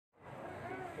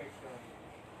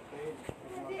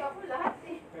mo lahat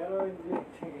eh. Pero hindi.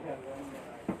 Ginagawa mo.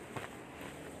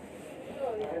 Ito,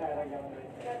 yan. Ginagawa mo rin.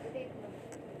 Tape mo.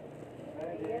 Pero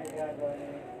hindi ginagawa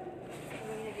niya.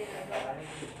 Ano yung ginagawa?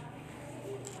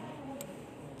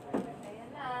 Ayan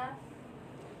na.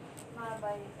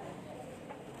 Mabay sa.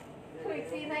 Uy,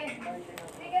 sinay.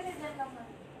 Hindi kasi dyan lang na.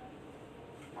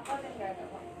 Ako din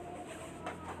gagawa.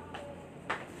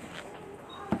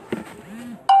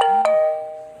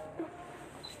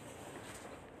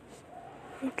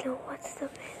 Ito, what's the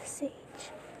message?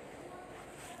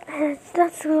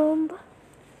 That's Rumba.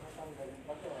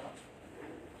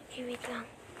 Okay, wait lang.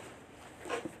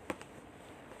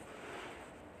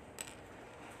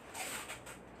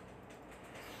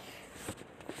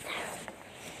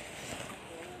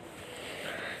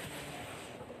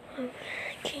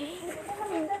 Okay.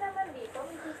 Maganda naman dito,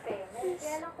 may sistema.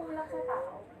 Kaya lang kulang sa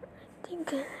tao.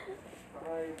 Tingnan.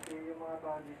 Saka yung mga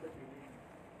tao dito, feeling.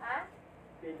 Ha?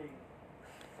 Feeling.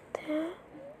 Ito.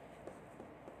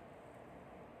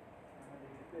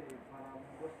 Dito eh,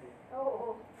 maraming boss eh. Oo.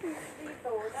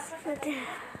 Dito, dapat Ito.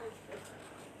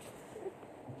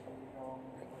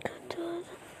 Ito.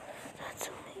 That's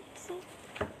amazing.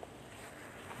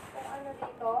 kung ano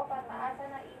dito, pataasan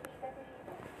na init kasi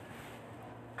dito.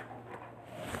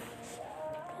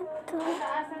 Ito.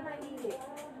 Pataasan na init.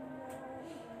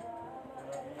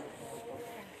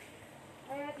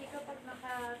 Kaya dito pag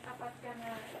nakatapat ka na,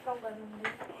 ikaw ganun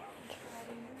din.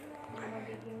 Hindi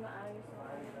magiging maayos o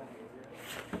ano.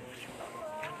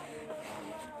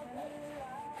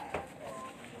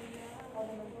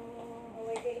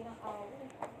 Huwag kayo ng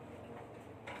awit.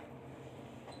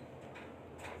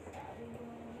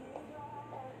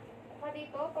 Saka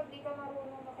dito, pag di ka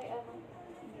marunong na kay ano,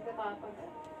 hindi ka tatag.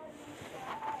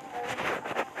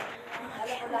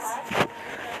 Alam mo lahat?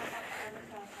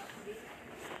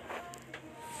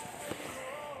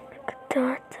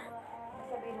 Dot.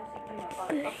 Sabihin mo sige na,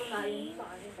 patunayan mo sa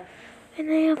kanila. When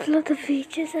I upload the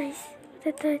videos,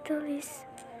 the title is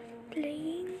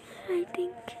playing, I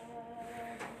think.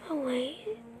 Oh,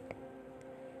 wait.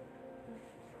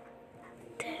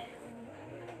 There.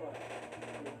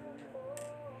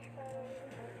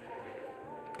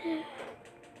 There.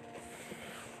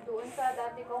 Doon sa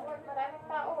dati kong work, maraming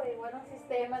tao eh. Walang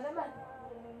sistema naman.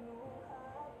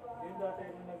 Yung dati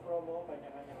nung nag-promo ko,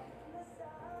 kanya-kanya kami.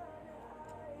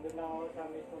 Doon lang ako sa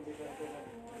mismong bigyan ko ng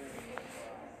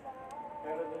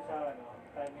pero doon sa ano,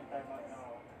 time in time out na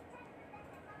ako.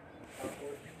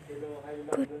 Tapos, below high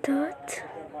lang Good doon dot. sa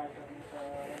supervisor sa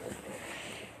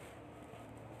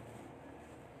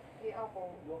Eh ako.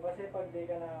 doon kasi pag di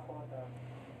ka nakakonta,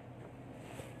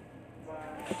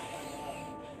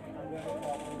 hanggang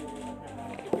sa akong nilipat na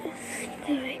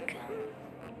There we go.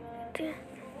 There.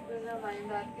 Doon naman,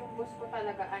 dati yung boss ko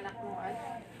talaga, anak mo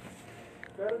ano.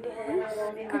 pero doon ko nagawa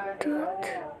ni Hari.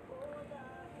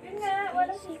 Yun nga,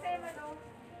 walang sistema doon.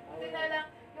 Doon na lang,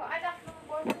 yung anak ng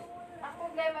boss, ang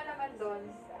problema naman doon,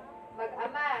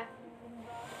 mag-ama,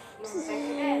 yung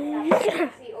president, tapos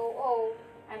yung COO,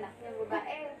 anak niya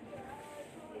babae.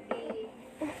 Hindi,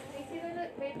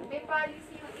 may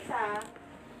policy yung isa,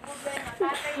 problema,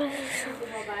 tatay niya yung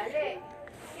bumabali.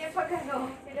 Kaya pag ano,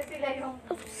 sila yung,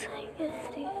 Upside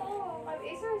down. oo,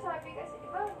 sir, sabi kasi,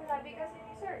 diba, sabi kasi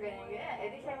ni sir, ganyan. Eh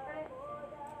di syempre,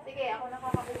 sige, ako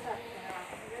nakakausap.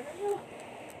 Ganun yun.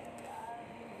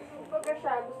 Kumbaga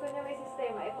siya, gusto niya may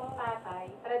sistema. Itong tatay,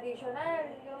 traditional.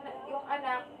 Yung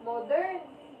anak, modern.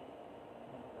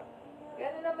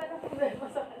 Ganun naman ang problema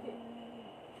sa kanila.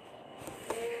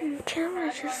 The camera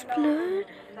just blurred,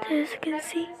 as you can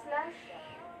see.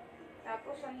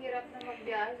 Tapos, ang hirap na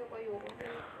magbiyahe sa kayo.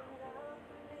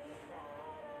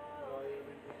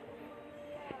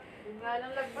 Yung nga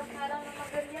lang lagpas nga lang ng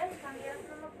magalyan, ang hirap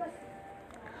na magpas.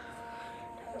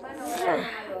 Paano wala na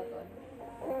maloton?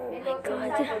 Oh May my loton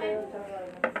god. sa akin.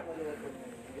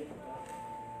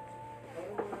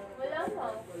 Wala mo.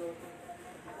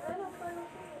 Wala pa.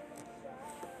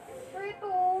 Pero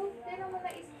ito, hindi naman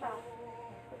na-stop.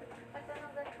 At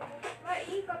anong ganito?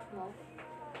 Maiikot mo.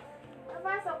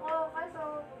 Napasok ko, kaso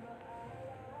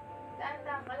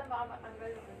daan-daan ka lang baka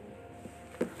matanggal mo.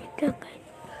 Ito, guys.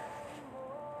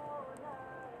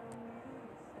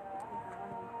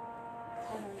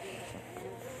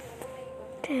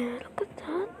 There, look at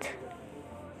that.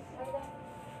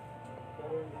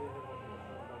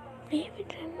 Maybe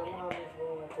then.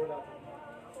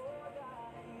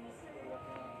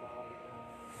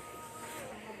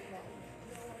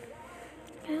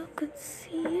 You could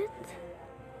see it.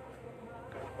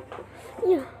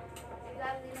 Yeah.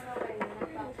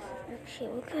 Okay,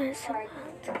 we're gonna some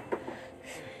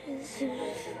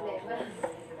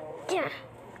Yeah.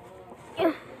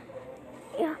 Yeah.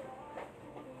 Yeah.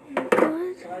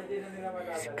 Hindi na nila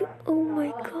madadala. Oh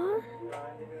my god.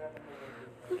 Hindi nila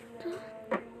natutulog. What the?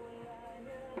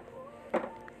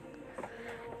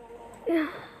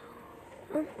 Yeah.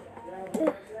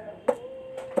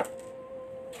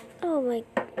 Oh my.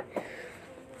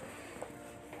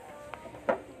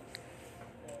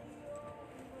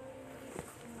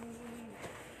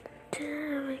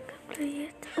 Damn, I can play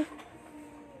it. Oh.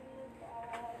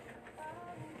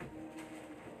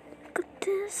 Look at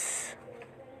this.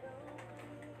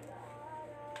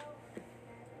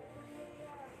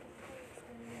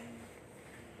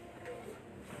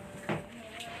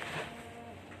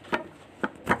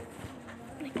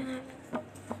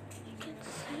 You can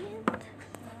see it.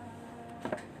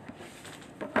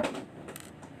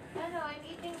 Ano, I'm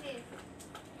eating this.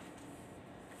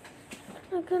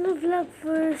 I'm gonna vlog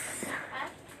first. Ha?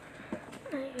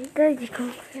 Ay, daddy ko.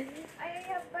 Ay,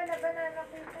 have pala banana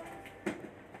dito.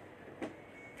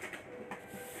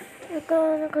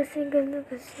 Nagkaano kasi, ganda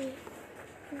kasi.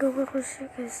 Gawa ko siya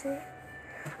kasi.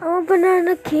 I want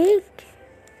banana cake.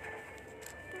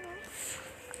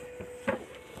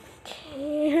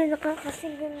 Okay,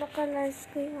 nakakasinggan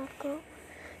naka-landscape ako.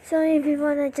 So if you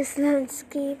wanna just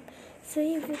landscape, so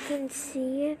if you can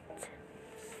see it.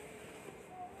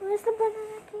 Where's the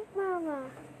banana cake, Mama?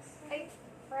 Ay,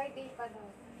 Friday pa daw.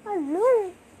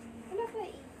 Hello. Wala pa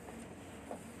eh.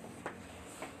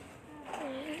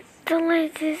 The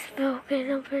light is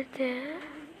broken over there.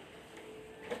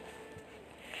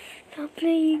 Stop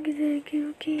playing the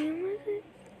game.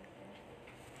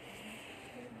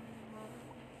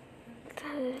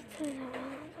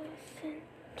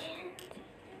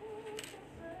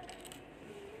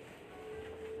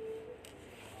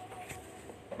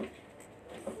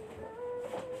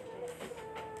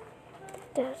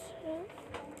 That's it.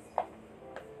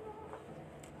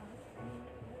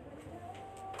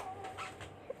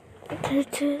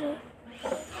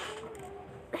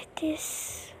 Like this.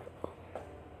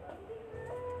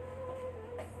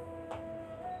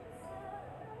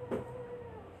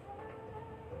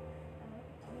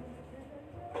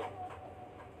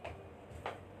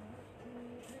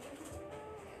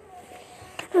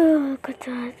 Oh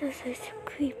god, this is so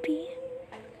creepy.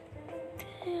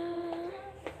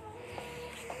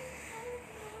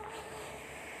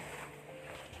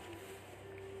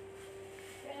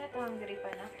 You're not hungry pa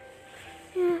na?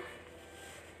 Yeah.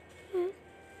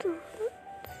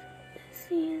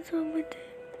 See it's over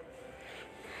there.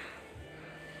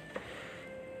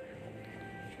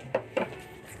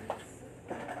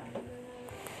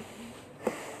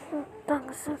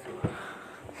 Thanks.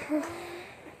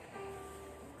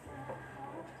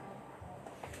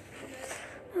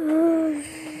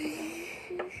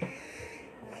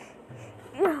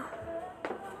 Yeah.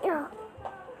 Yeah.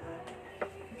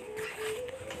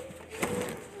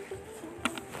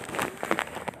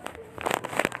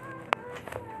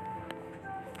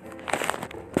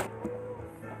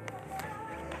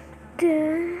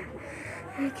 There,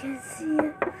 I can see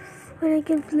it, but I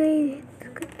can play it.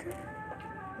 Look at that.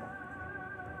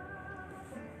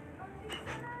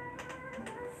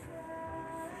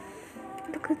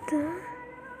 Look at that.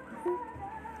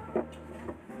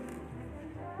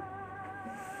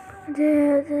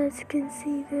 There, as you can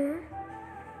see there.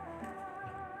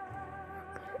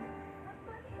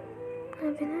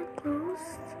 Having it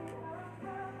closed.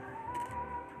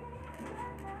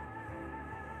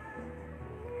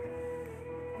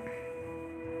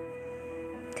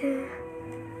 There.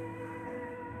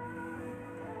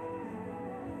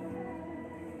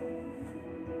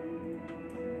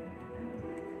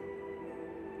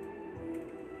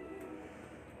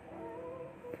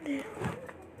 There.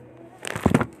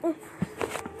 Oh.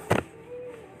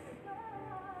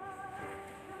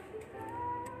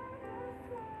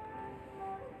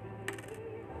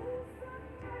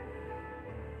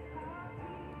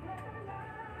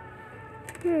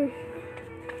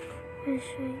 Let's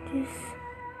try this.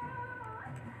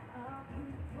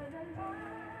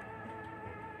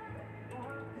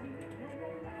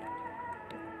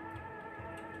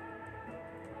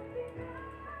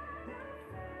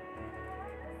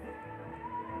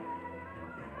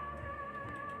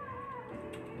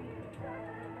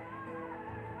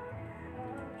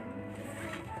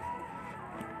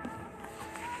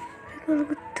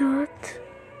 Look at that.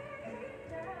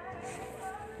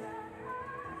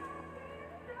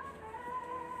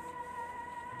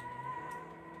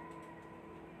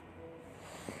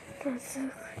 That's a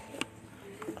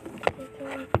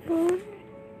phone.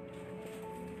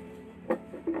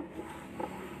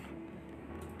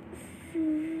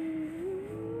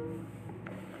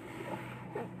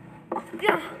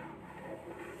 Yeah.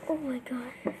 Oh my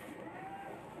god.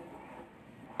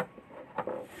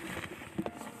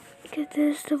 Okay,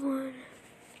 there's the one.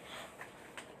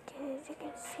 Okay, as you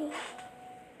can see.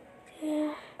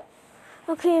 Yeah.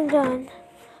 Okay, I'm done.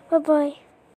 Bye-bye.